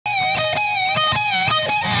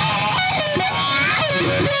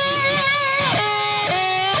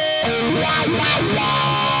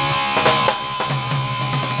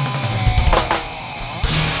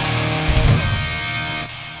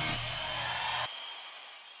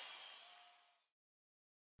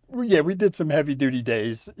Yeah, we did some heavy duty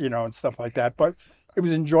days, you know, and stuff like that, but it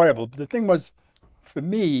was enjoyable. But the thing was, for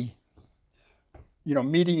me, you know,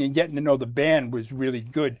 meeting and getting to know the band was really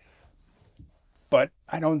good, but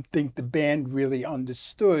I don't think the band really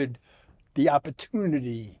understood the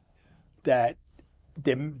opportunity that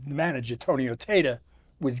the manager, Tony Oteda,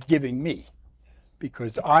 was giving me,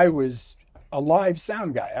 because I was a live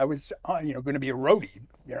sound guy. I was, you know, going to be a roadie,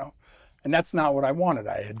 you know, and that's not what I wanted.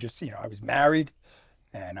 I had just, you know, I was married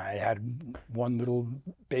and I had one little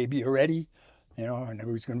baby already, you know, and there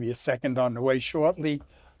was going to be a second on the way shortly.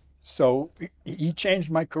 So he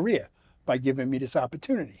changed my career by giving me this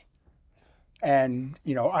opportunity. And,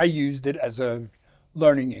 you know, I used it as a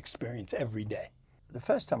learning experience every day. The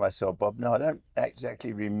first time I saw Bob, no, I don't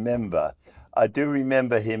exactly remember. I do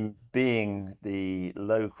remember him being the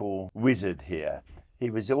local wizard here. He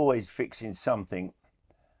was always fixing something.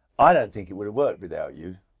 I don't think it would have worked without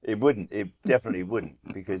you. It wouldn't. It definitely wouldn't,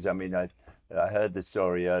 because I mean, I heard the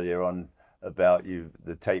story earlier on about you,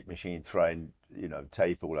 the tape machine throwing, you know,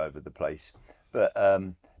 tape all over the place. But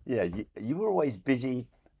yeah, you were always busy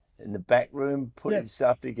in the back room putting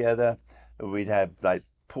stuff together. We'd have like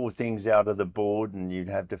pull things out of the board, and you'd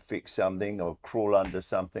have to fix something or crawl under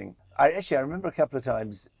something. I remember a couple of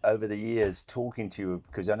times over the years talking to you,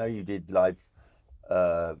 because I know you did live.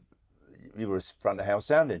 You were a front of house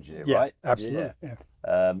sound engineer, right? Absolutely. Yeah.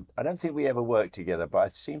 I don't think we ever worked together, but I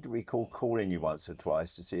seem to recall calling you once or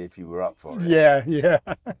twice to see if you were up for it. Yeah.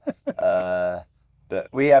 But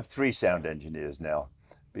we have 3 sound engineers now,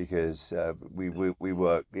 because we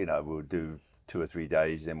work, you know, we'll do 2 or 3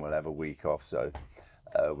 days, then we'll have a week off. So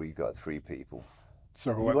we've got 3 people.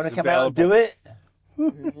 So you want to come out and do it?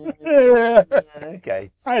 Yeah. Okay.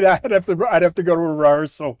 I'd have to go to a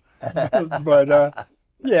rehearsal, but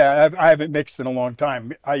yeah, I haven't mixed in a long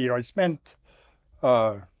time. I spent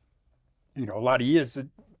you know, a lot of years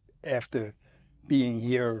after being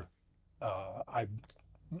here.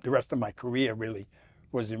 The rest of my career really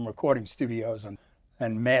was in recording studios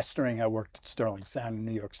and mastering. I worked at Sterling Sound in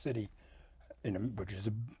New York City, which is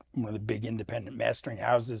one of the big independent mastering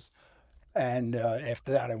houses. And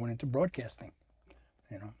after that, I went into broadcasting.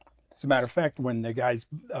 You know, as a matter of fact, when the guys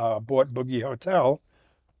bought Boogie Hotel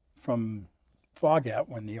from Fogout,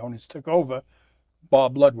 when the owners took over,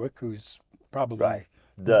 Bob Ludwig, who's probably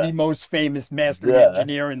the most famous mastering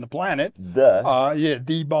engineer in the planet,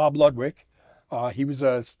 the Bob Ludwig, he was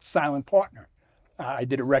a silent partner. I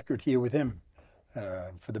did a record here with him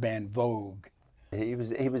for the band Vogue. He was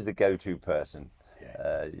the go-to person.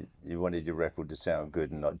 You wanted your record to sound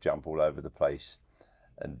good and not jump all over the place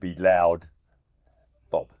and be loud.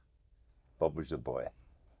 Bob was the boy.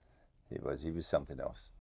 He was something else.